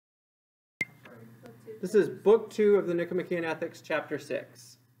This is Book 2 of the Nicomachean Ethics, Chapter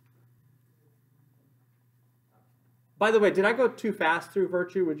 6. By the way, did I go too fast through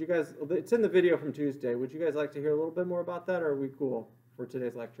virtue? Would you guys, it's in the video from Tuesday. Would you guys like to hear a little bit more about that, or are we cool for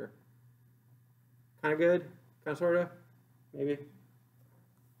today's lecture? Kind of good? Kind of sort of? Maybe?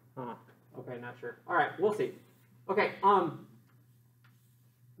 Okay, not sure. All right, we'll see. Okay,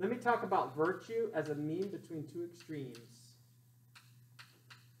 let me talk about virtue as a mean between two extremes.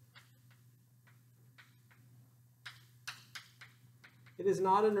 It is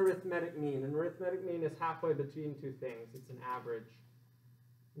not an arithmetic mean. An arithmetic mean is halfway between two things. It's an average.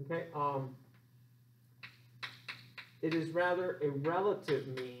 Okay. It is rather a relative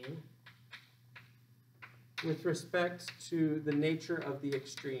mean with respect to the nature of the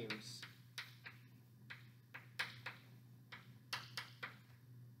extremes.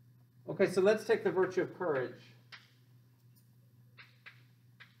 Okay, so let's take the virtue of courage.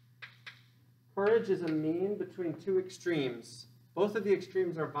 Courage is a mean between two extremes. Both of the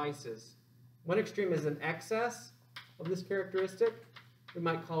extremes are vices. One extreme is an excess of this characteristic. We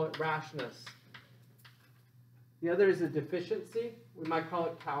might call it rashness. The other is a deficiency. We might call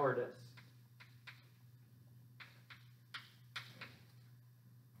it cowardice.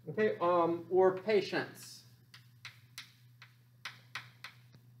 Okay, or patience.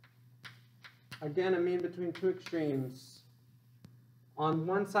 Again, a mean between two extremes. On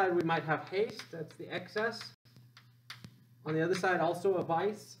one side, we might have haste. That's the excess. On the other side, also a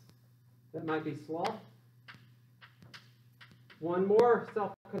vice. That might be sloth. One more,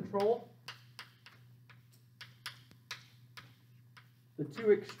 self-control. The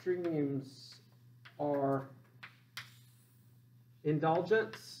two extremes are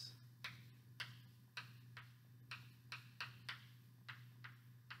indulgence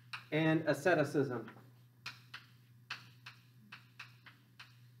and asceticism.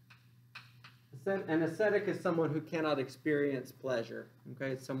 An ascetic is someone who cannot experience pleasure.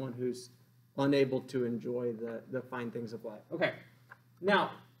 Okay, it's someone who's unable to enjoy the fine things of life. Okay, now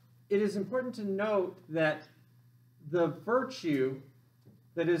it is important to note that the virtue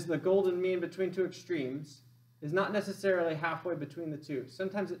that is the golden mean between two extremes is not necessarily halfway between the two.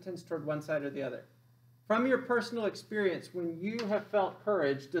 Sometimes it tends toward one side or the other. From your personal experience, when you have felt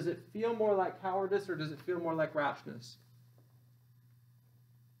courage, does it feel more like cowardice or does it feel more like rashness?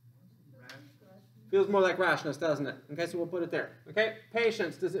 Feels more like rashness, doesn't it? Okay, so we'll put it there. Okay,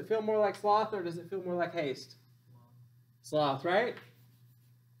 patience. Does it feel more like sloth or does it feel more like haste? Sloth, right?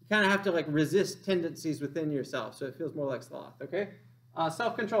 You kind of have to like resist tendencies within yourself, so it feels more like sloth. Okay.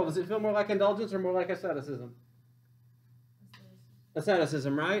 Self-control. Does it feel more like indulgence or more like asceticism?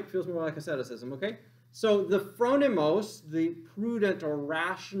 Asceticism, right? Feels more like asceticism. Okay. So the phronimos, the prudent or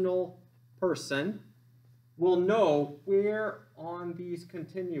rational person, will know where on these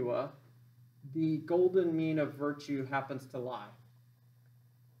continua the golden mean of virtue happens to lie.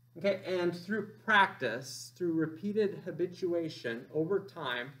 Okay, and through practice, through repeated habituation over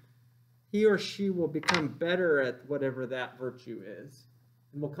time, he or she will become better at whatever that virtue is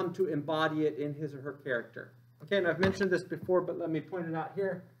and will come to embody it in his or her character. Okay, and I've mentioned this before, but let me point it out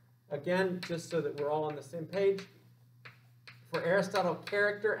here again, just so that we're all on the same page. For Aristotle,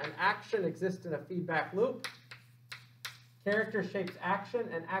 character and action exist in a feedback loop. Character shapes action,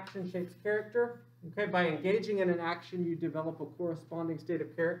 and action shapes character. Okay, by engaging in an action, you develop a corresponding state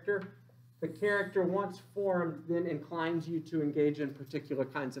of character. The character, once formed, then inclines you to engage in particular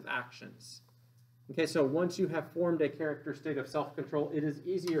kinds of actions. Okay, so once you have formed a character state of self-control, it is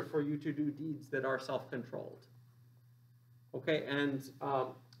easier for you to do deeds that are self-controlled. Okay, and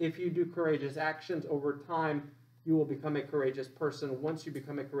if you do courageous actions over time, you will become a courageous person. Once you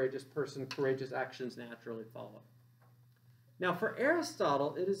become a courageous person, courageous actions naturally follow. Now, for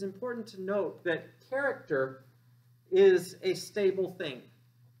Aristotle, it is important to note that character is a stable thing.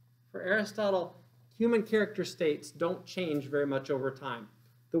 For Aristotle, human character states don't change very much over time.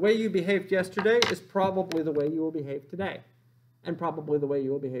 The way you behaved yesterday is probably the way you will behave today, and probably the way you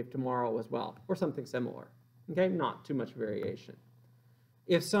will behave tomorrow as well, or something similar. Okay, not too much variation.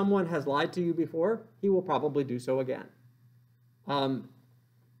 If someone has lied to you before, he will probably do so again.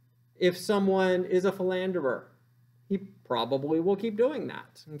 If someone is a philanderer, he probably will keep doing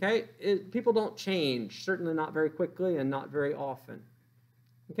that. Okay, people don't change, certainly not very quickly and not very often.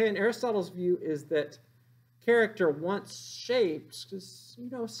 Okay, and Aristotle's view is that character, once shaped, is,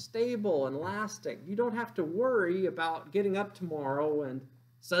 stable and lasting. You don't have to worry about getting up tomorrow and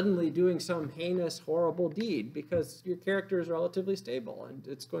suddenly doing some heinous, horrible deed, because your character is relatively stable and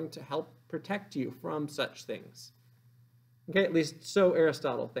it's going to help protect you from such things. Okay, at least so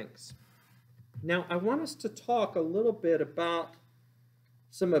Aristotle thinks. Now, I want us to talk a little bit about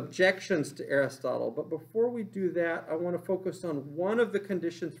some objections to Aristotle. But before we do that, I want to focus on one of the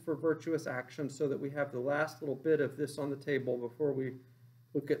conditions for virtuous action so that we have the last little bit of this on the table before we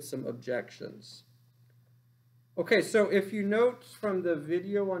look at some objections. Okay, so if you note from the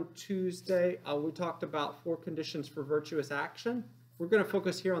video on Tuesday, we talked about 4 conditions for virtuous action. We're going to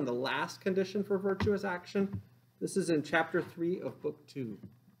focus here on the last condition for virtuous action. This is in chapter 3 of book 2.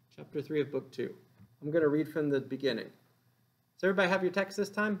 Chapter 3 of book 2. I'm going to read from the beginning. Does everybody have your text this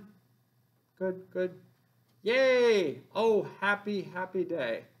time? Good, good. Yay! Oh, happy, happy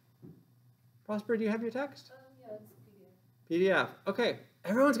day. Prosper, do you have your text? Yeah, it's PDF. PDF. Okay,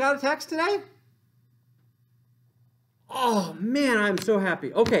 everyone's got a text today? Oh, man, I'm so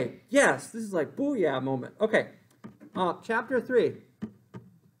happy. Okay, yes, this is like booyah moment. Okay, chapter 3.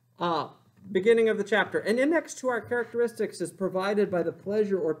 Beginning of the chapter. An index to our characteristics is provided by the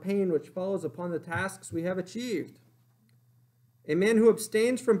pleasure or pain which follows upon the tasks we have achieved. A man who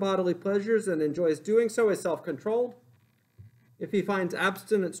abstains from bodily pleasures and enjoys doing so is self-controlled. If he finds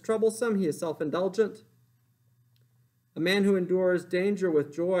abstinence troublesome, he is self-indulgent. A man who endures danger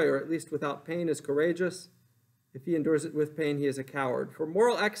with joy, or at least without pain, is courageous. If he endures it with pain, he is a coward. For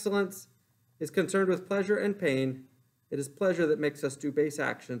moral excellence is concerned with pleasure and pain. It is pleasure that makes us do base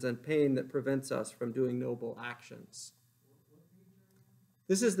actions and pain that prevents us from doing noble actions.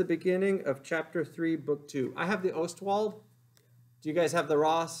 This is the beginning of chapter 3, book 2. I have the Ostwald. Do you guys have the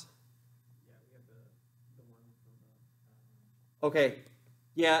Ross? Yeah, we have the one from Okay.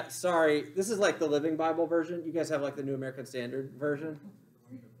 Yeah, sorry. This is like the Living Bible version. You guys have like the New American Standard version?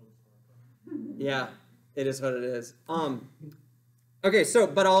 Yeah, it is what it is. Okay, so,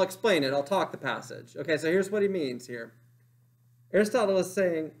 but I'll explain it. I'll talk the passage. Okay, so here's what he means here. Aristotle is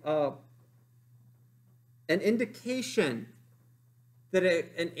saying an indication that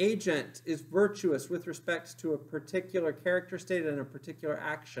an agent is virtuous with respect to a particular character state and a particular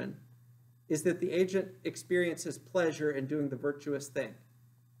action is that the agent experiences pleasure in doing the virtuous thing.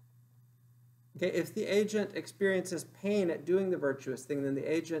 Okay, if the agent experiences pain at doing the virtuous thing,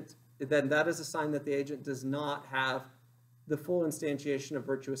 then that is a sign that the agent does not have the full instantiation of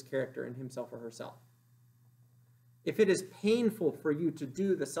virtuous character in himself or herself. If it is painful for you to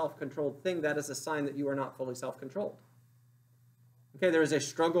do the self-controlled thing, that is a sign that you are not fully self-controlled. Okay, there is a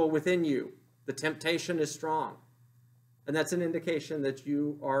struggle within you. The temptation is strong. And that's an indication that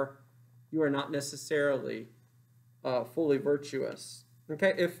you are not necessarily fully virtuous.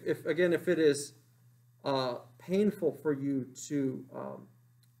 Okay, if it is painful for you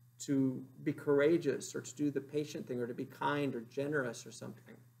to be courageous or to do the patient thing or to be kind or generous or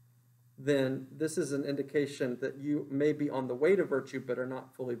something, then this is an indication that you may be on the way to virtue but are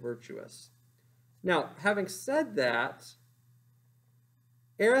not fully virtuous. Now, having said that,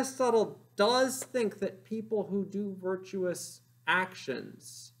 Aristotle does think that people who do virtuous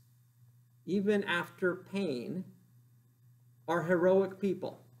actions, even after pain, are heroic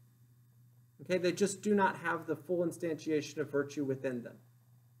people. Okay, they just do not have the full instantiation of virtue within them.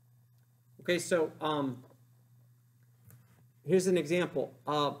 Okay, so here's an example.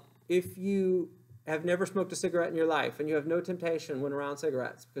 If you have never smoked a cigarette in your life and you have no temptation when around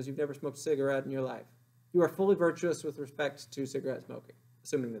cigarettes because you've never smoked a cigarette in your life, you are fully virtuous with respect to cigarette smoking,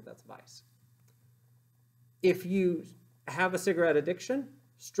 assuming that that's a vice. If you have a cigarette addiction,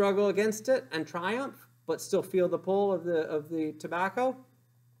 struggle against it and triumph, but still feel the pull of the tobacco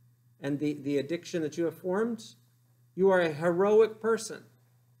and the addiction that you have formed, you are a heroic person.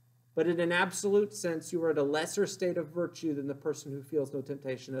 But in an absolute sense, you are at a lesser state of virtue than the person who feels no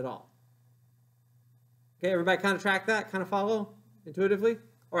temptation at all. Okay, everybody kind of track that, kind of follow intuitively?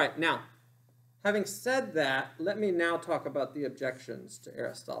 All right, now, having said that, let me now talk about the objections to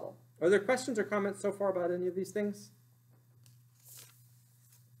Aristotle. Are there questions or comments so far about any of these things?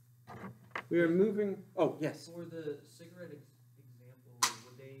 We are moving, oh, yes. For the cigarette example,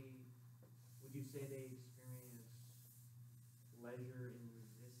 would you say they experience pleasure in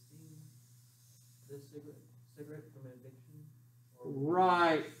resisting the cigarette from an addiction?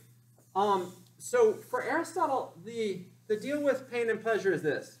 Right. So for Aristotle, the deal with pain and pleasure is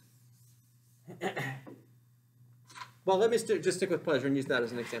this. Well, let me just stick with pleasure and use that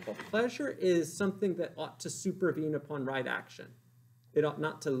as an example. Pleasure is something that ought to supervene upon right action. It ought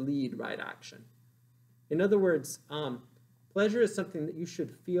not to lead right action. In other words, pleasure is something that you should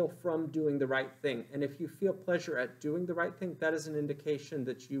feel from doing the right thing. And if you feel pleasure at doing the right thing, that is an indication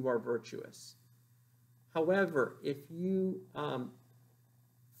that you are virtuous. However, if you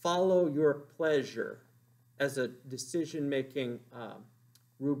follow your pleasure as a decision-making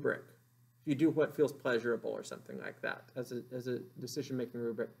rubric, if you do what feels pleasurable or something like that as a decision-making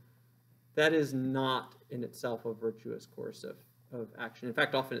rubric, that is not in itself a virtuous course of action. In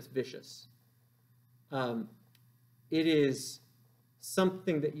fact, often it's vicious. It is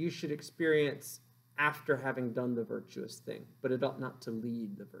something that you should experience after having done the virtuous thing, but it ought not to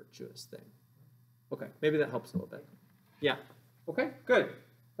lead the virtuous thing. Okay, maybe that helps a little bit. Yeah. Okay, good.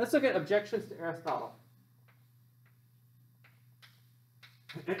 Let's look at objections to Aristotle.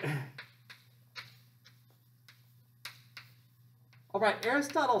 All right,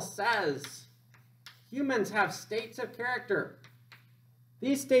 Aristotle says humans have states of character.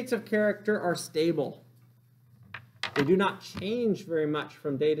 These states of character are stable. They do not change very much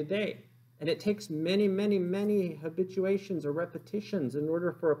from day to day. And it takes many, many, many habituations or repetitions in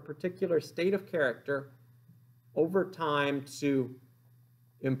order for a particular state of character over time to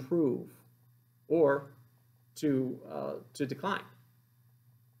improve or to decline.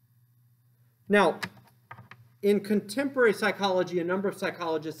 Now, in contemporary psychology, a number of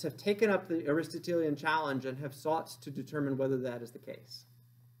psychologists have taken up the Aristotelian challenge and have sought to determine whether that is the case.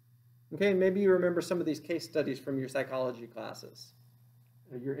 Okay, and maybe you remember some of these case studies from your psychology classes,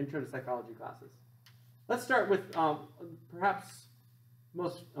 your intro to psychology classes. Let's start with perhaps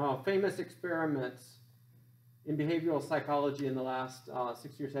most famous experiments in behavioral psychology in the last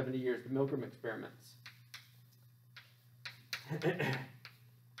 60 or 70 years, the Milgram experiments.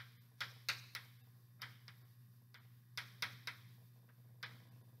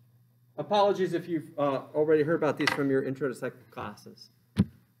 Apologies if you've already heard about these from your intro to psych classes.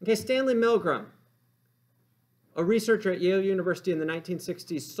 Okay, Stanley Milgram, a researcher at Yale University in the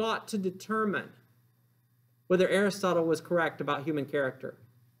 1960s, sought to determine whether Aristotle was correct about human character.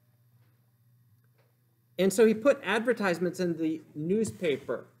 And so he put advertisements in the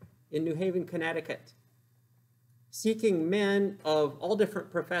newspaper in New Haven, Connecticut, seeking men of all different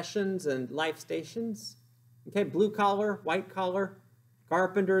professions and life stations. Okay, blue collar, white collar,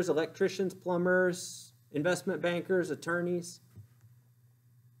 carpenters, electricians, plumbers, investment bankers, attorneys.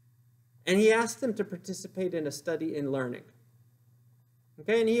 And he asked them to participate in a study in learning.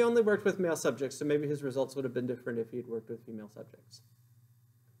 Okay, and he only worked with male subjects, so maybe his results would have been different if he'd worked with female subjects.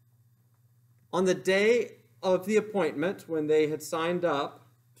 On the day of the appointment, when they had signed up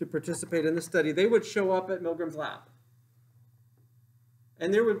to participate in the study, they would show up at Milgram's lab.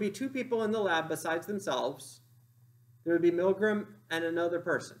 And there would be two people in the lab besides themselves. There would be Milgram and another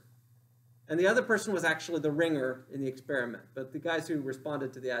person. And the other person was actually the ringer in the experiment, but the guys who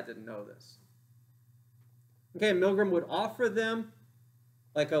responded to the ad didn't know this. Okay, Milgram would offer them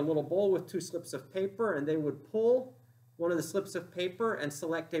like a little bowl with two slips of paper, and they would pull one of the slips of paper and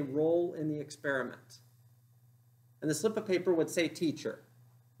select a role in the experiment. And the slip of paper would say teacher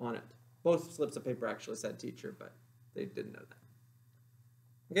on it. Both slips of paper actually said teacher, but they didn't know that.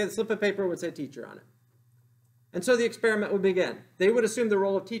 Okay, the slip of paper would say teacher on it. And so the experiment would begin. They would assume the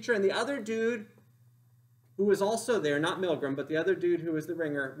role of teacher, and the other dude who was also there, not Milgram, but the other dude who was the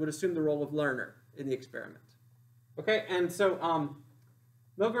ringer, would assume the role of learner in the experiment. Okay, and so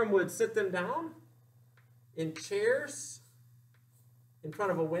Milgram would sit them down in chairs in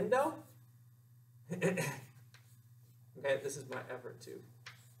front of a window. Okay, this is my effort to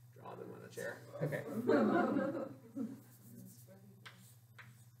draw them on a chair. Okay.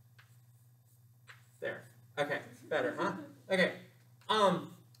 There. Okay, better, huh? Okay.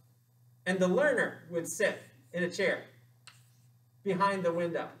 And the learner would sit in a chair behind the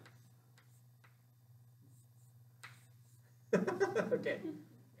window. Okay.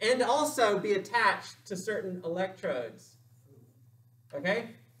 And also be attached to certain electrodes. Okay?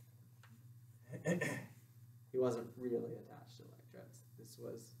 He wasn't really attached to electrodes. This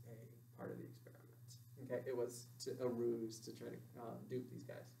was a part of the experiment. Okay? It was a ruse to try to dupe these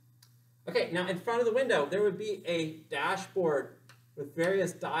guys. Okay, now in front of the window, there would be a dashboard with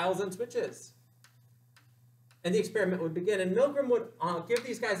various dials and switches. And the experiment would begin. And Milgram would give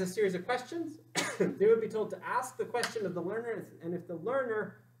these guys a series of questions. They would be told to ask the question of the learner, and if the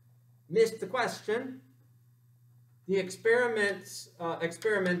learner missed the question, the experiment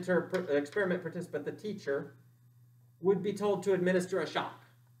participant, the teacher, would be told to administer a shock,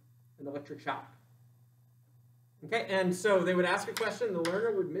 an electric shock. Okay, and so they would ask a question, the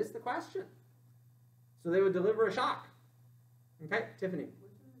learner would miss the question. So they would deliver a shock. Okay, Tiffany.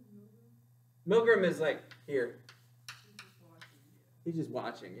 Milgram is like here. He's just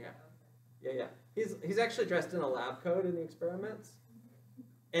watching, yeah. Yeah. He's actually dressed in a lab coat in the experiments.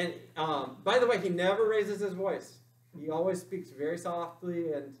 And by the way, he never raises his voice. He always speaks very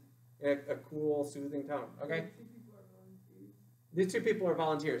softly and in a cool, soothing tone. Okay? These two people are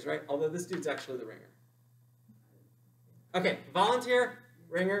volunteers, right? Although this dude's actually the ringer. Okay, volunteer,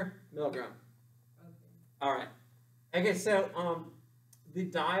 ringer, Milgram. All right. Okay, so the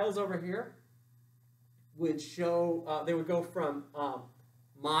dials over here would show, they would go from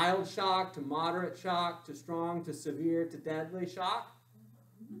mild shock to moderate shock to strong to severe to deadly shock.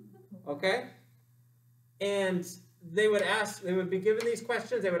 Okay? And they would be given these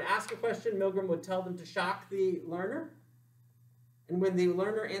questions. They would ask a question. Milgram would tell them to shock the learner. And when the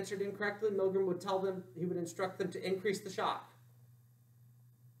learner answered incorrectly, Milgram would tell them, he would instruct them to increase the shock.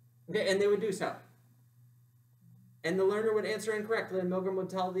 Okay, and they would do so. And the learner would answer incorrectly, and Milgram would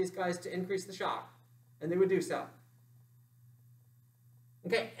tell these guys to increase the shock. And they would do so.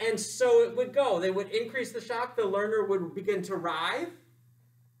 Okay, and so it would go. They would increase the shock. The learner would begin to writhe.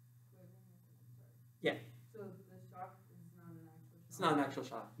 Yeah. So the shock is not an actual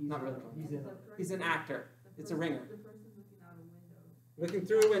shock? It's not an actual shock. Not really. He's an actor. It's a ringer. The person's looking out a window. Looking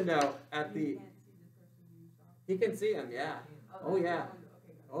through a window at the... You can't see the person being shocked. He can see him, yeah. Oh, that's yeah.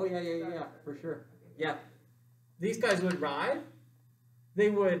 the window. Okay, got it. Oh, yeah, for sure. Okay, Yeah. These guys would writhe. They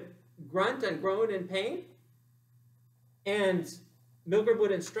would grunt and groan in pain. And Milgram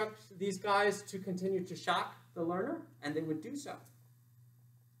would instruct these guys to continue to shock the learner, and they would do so.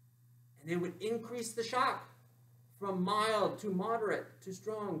 And they would increase the shock from mild to moderate to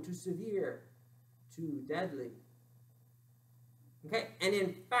strong to severe to deadly. Okay, and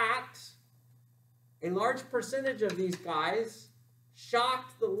in fact, a large percentage of these guys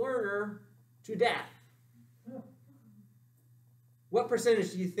shocked the learner to death. What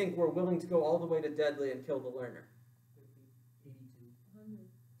percentage do you think were willing to go all the way to deadly and kill the learner?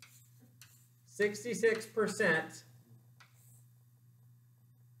 66%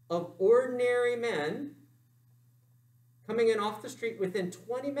 of ordinary men coming in off the street within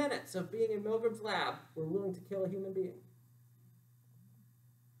 20 minutes of being in Milgram's lab were willing to kill a human being.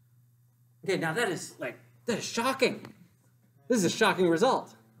 Okay, now that is shocking. This is a shocking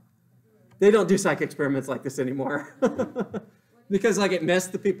result. They don't do psych experiments like this anymore. Because it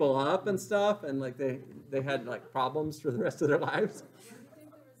messed the people up and stuff, and they had problems for the rest of their lives. What do you think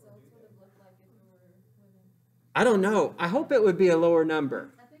the results would have looked like if it were women? I don't know. I hope it would be a lower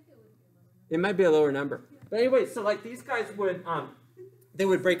number. I think it would be a little. It might be a lower number. But anyway, so these guys would they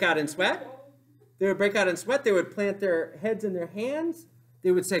would break out in sweat. They would break out in sweat. They would plant their heads in their hands.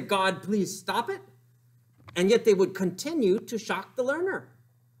 They would say, "God, please stop it." And yet they would continue to shock the learner.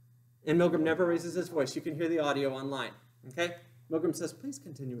 And Milgram never raises his voice. You can hear the audio online. Okay? Milgram says, "Please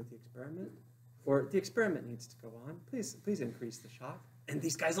continue with the experiment." Or, "The experiment needs to go on. Please increase the shock." And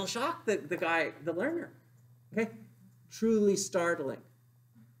these guys will shock the learner. Okay? Truly startling.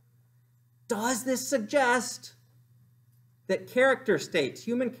 Does this suggest that character states,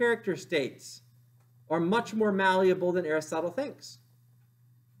 human character states, are much more malleable than Aristotle thinks?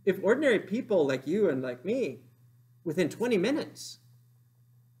 If ordinary people like you and like me, within 20 minutes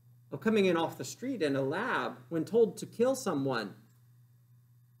of coming in off the street in a lab, when told to kill someone,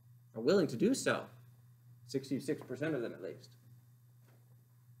 are willing to do so, 66% of them at least,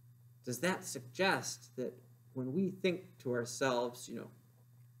 does that suggest that when we think to ourselves,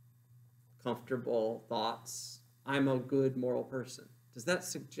 comfortable thoughts, I'm a good moral person, does that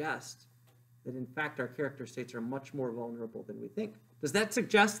suggest that in fact our character states are much more vulnerable than we think? Does that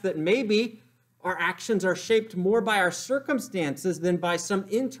suggest that maybe our actions are shaped more by our circumstances than by some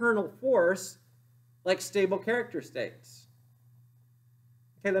internal force like stable character states?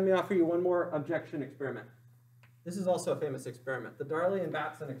 Okay, let me offer you one more objection experiment. This is also a famous experiment, the Darley and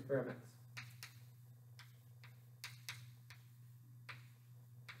Batson experiments.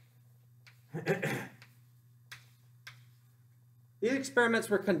 These experiments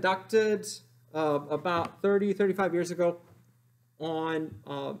were conducted about 30, 35 years ago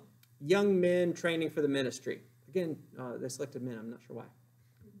on young men training for the ministry. Again, they selected men. I'm not sure why.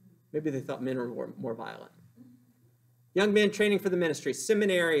 Maybe they thought men were more violent. Young men training for the ministry,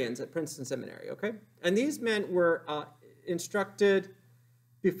 seminarians at Princeton Seminary, okay? And these men were instructed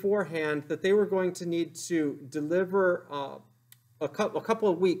beforehand that they were going to need to deliver a couple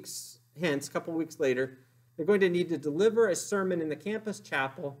of weeks hence, a couple of weeks later, they're going to need to deliver a sermon in the campus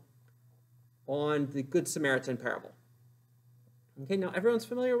chapel on the Good Samaritan parable. Okay, now everyone's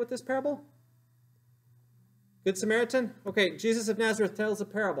familiar with this parable? Good Samaritan? Okay, Jesus of Nazareth tells a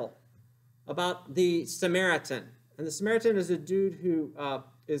parable about the Samaritan. And the Samaritan is a dude who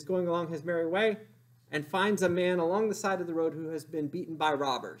is going along his merry way and finds a man along the side of the road who has been beaten by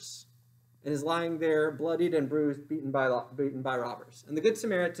robbers and is lying there bloodied and bruised, beaten by robbers. And the Good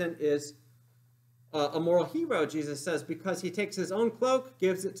Samaritan is a moral hero, Jesus says, because he takes his own cloak,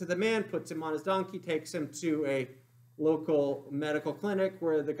 gives it to the man, puts him on his donkey, takes him to a local medical clinic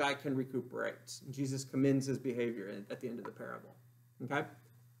where the guy can recuperate. And Jesus commends his behavior at the end of the parable. Okay?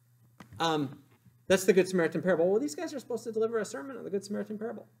 That's the Good Samaritan parable. Well, these guys are supposed to deliver a sermon on the Good Samaritan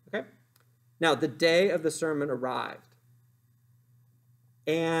parable. Okay? Now, the day of the sermon arrived.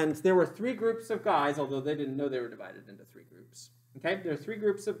 And there were 3 groups of guys, although they didn't know they were divided into 3 groups. Okay, there are 3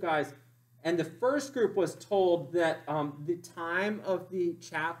 groups of guys. And the first group was told that the time of the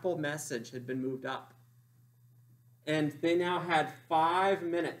chapel message had been moved up. And they now had 5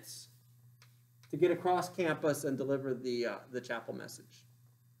 minutes to get across campus and deliver the chapel message.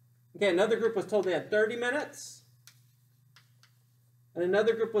 Okay, another group was told they had 30 minutes. And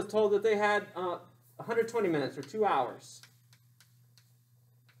another group was told that they had 120 minutes or 2 hours.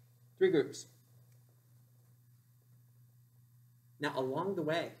 3 groups. Now, along the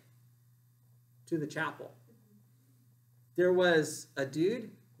way to the chapel, there was a dude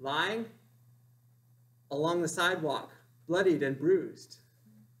lying along the sidewalk, bloodied and bruised.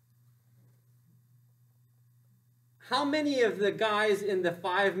 How many of the guys in the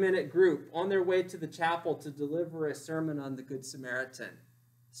 5-minute group on their way to the chapel to deliver a sermon on the Good Samaritan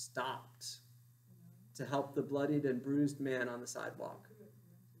stopped to help the bloodied and bruised man on the sidewalk?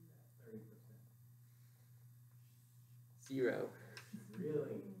 0.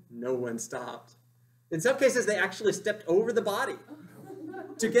 Really? No one stopped. In some cases, they actually stepped over the body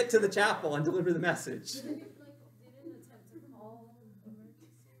to get to the chapel and deliver the message. They didn't attempt to call emergency?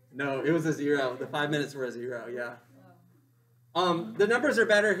 No, it was a 0. The 5 minutes were a 0, yeah. The numbers are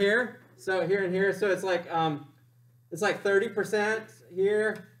better here. So here and here. So it's like 30%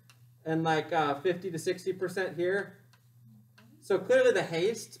 here and like 50 to 60% here. So clearly the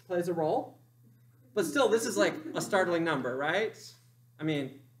haste plays a role. But still, this is like a startling number, right? I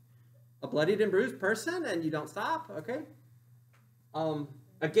mean, a bloodied and bruised person and you don't stop, okay?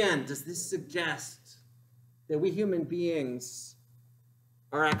 Again, does this suggest that we human beings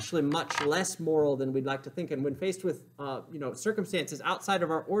are actually much less moral than we'd like to think? And when faced with, circumstances outside of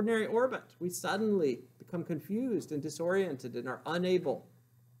our ordinary orbit, we suddenly become confused and disoriented and are unable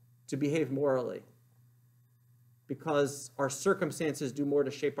to behave morally, because our circumstances do more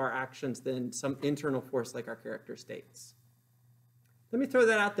to shape our actions than some internal force like our character states. Let me throw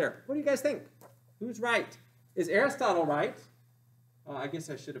that out there. What do you guys think? Who's right? Is Aristotle right? I guess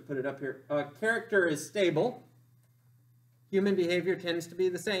I should have put it up here. Character is stable. Human behavior tends to be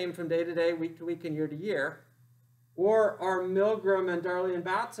the same from day to day, week to week, and year to year. Or are Milgram and Darley and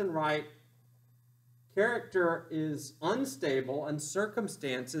Batson right? Character is unstable, and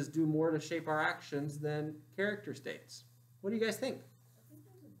circumstances do more to shape our actions than character states. What do you guys think? I think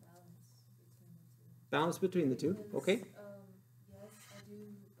there's a balance between the two. Balance between the two, okay. Yes, I do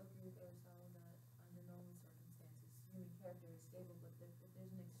agree with Aristotle that under normal circumstances, human character is stable, but if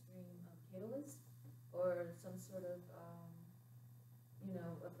there's an extreme catalyst or some sort of,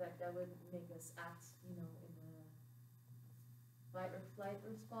 effect that would make us act, in a fight or flight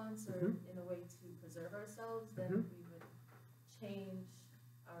response or in a way to preserve ourselves, then we would change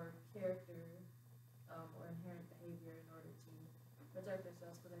our character or inherent behavior in order to protect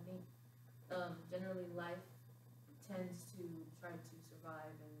ourselves. But I think generally life tends to try to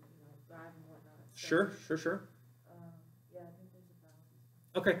survive and thrive and whatnot. So, Sure. Yeah, I think there's a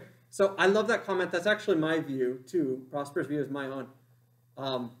balance. Okay, so I love that comment. That's actually my view too. Prosper's view is my own.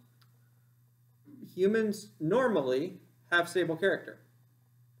 Humans normally have stable character.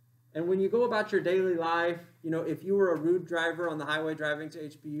 And when you go about your daily life, if you were a rude driver on the highway driving to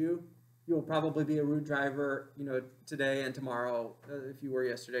HBU, you will probably be a rude driver, today and tomorrow, if you were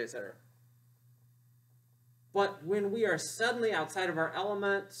yesterday, etc. But when we are suddenly outside of our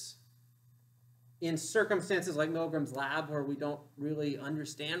elements, in circumstances like Milgram's lab where we don't really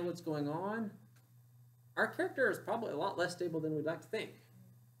understand what's going on, our character is probably a lot less stable than we'd like to think.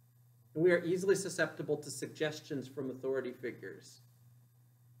 And we are easily susceptible to suggestions from authority figures.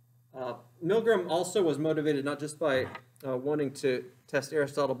 Milgram also was motivated not just by wanting to test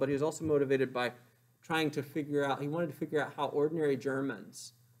Aristotle, but he was also motivated by trying to figure out, he wanted to figure out how ordinary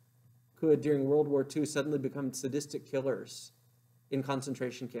Germans could, during World War II, suddenly become sadistic killers in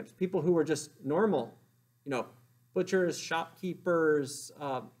concentration camps. People who were just normal, butchers, shopkeepers,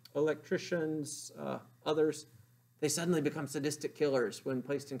 electricians, others, they suddenly become sadistic killers when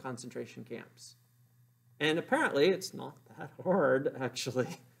placed in concentration camps. And apparently it's not that hard, actually.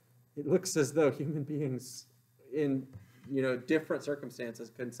 It looks as though human beings in, different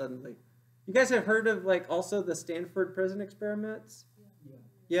circumstances can suddenly... You guys have heard of, also the Stanford prison experiments?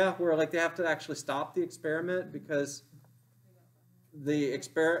 Yeah, where, they have to actually stop the experiment because the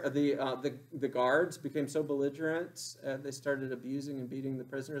guards became so belligerent, they started abusing and beating the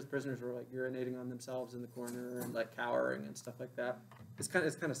prisoners. The prisoners were urinating on themselves in the corner and cowering and stuff like that. It's kind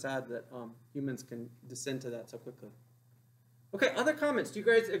of sad that humans can descend to that so quickly. Okay, other comments. Do you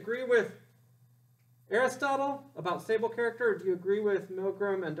guys agree with Aristotle about stable character, or do you agree with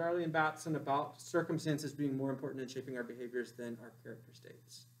Milgram and Darley and Batson about circumstances being more important in shaping our behaviors than our character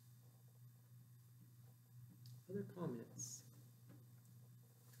states? Other comments?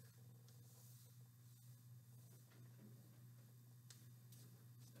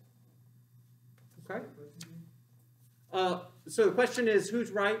 Okay. So the question is,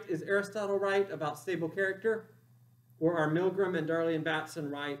 who's right? Is Aristotle right about stable character? Or are Milgram and Darley and Batson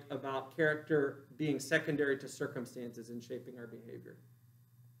right about character being secondary to circumstances in shaping our behavior?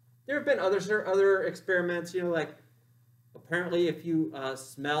 There have been other experiments, like apparently if you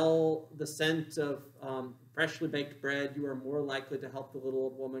smell the scent of freshly baked bread, you are more likely to help the little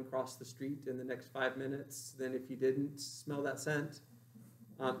old woman cross the street in the next 5 minutes than if you didn't smell that scent.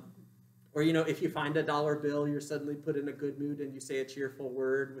 Or, if you find a dollar bill, you're suddenly put in a good mood and you say a cheerful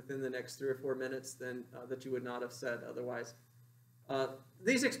word within the next 3 or 4 minutes than that you would not have said otherwise.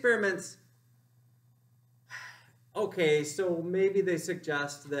 These experiments, okay, so maybe they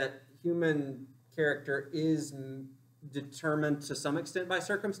suggest that human character is determined to some extent by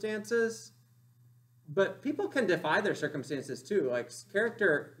circumstances, but people can defy their circumstances too. Like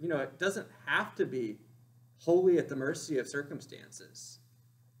character, it doesn't have to be wholly at the mercy of circumstances.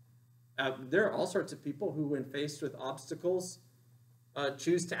 There are all sorts of people who, when faced with obstacles,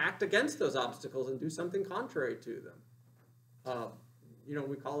 choose to act against those obstacles and do something contrary to them.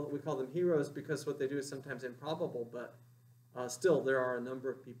 We call them heroes because what they do is sometimes improbable, but still there are a number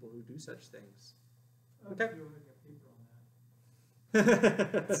of people who do such things. Okay.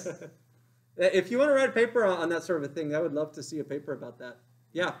 If you want to write a paper on that sort of a thing, I would love to see a paper about that.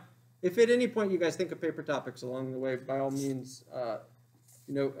 Yeah. If at any point you guys think of paper topics along the way, by all means,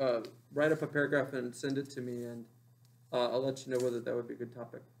 write up a paragraph and send it to me, and I'll let you know whether that would be a good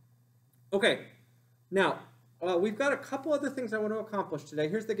topic. Okay, now, we've got a couple other things I want to accomplish today.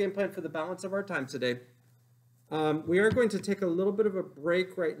 Here's the game plan for the balance of our time today. We are going to take a little bit of a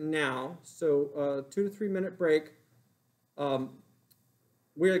break right now, so 2 to 3 minute break.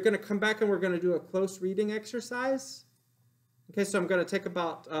 We're going to come back and we're going to do a close reading exercise. Okay, so I'm going to take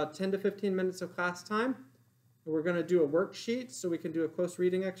about 10 to 15 minutes of class time. We're going to do a worksheet so we can do a close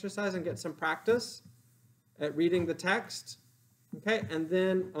reading exercise and get some practice at reading the text. Okay, and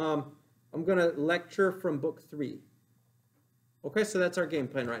then I'm going to lecture from book 3. Okay, so that's our game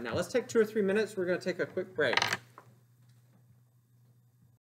plan right now. Let's take 2 or 3 minutes. We're going to take a quick break.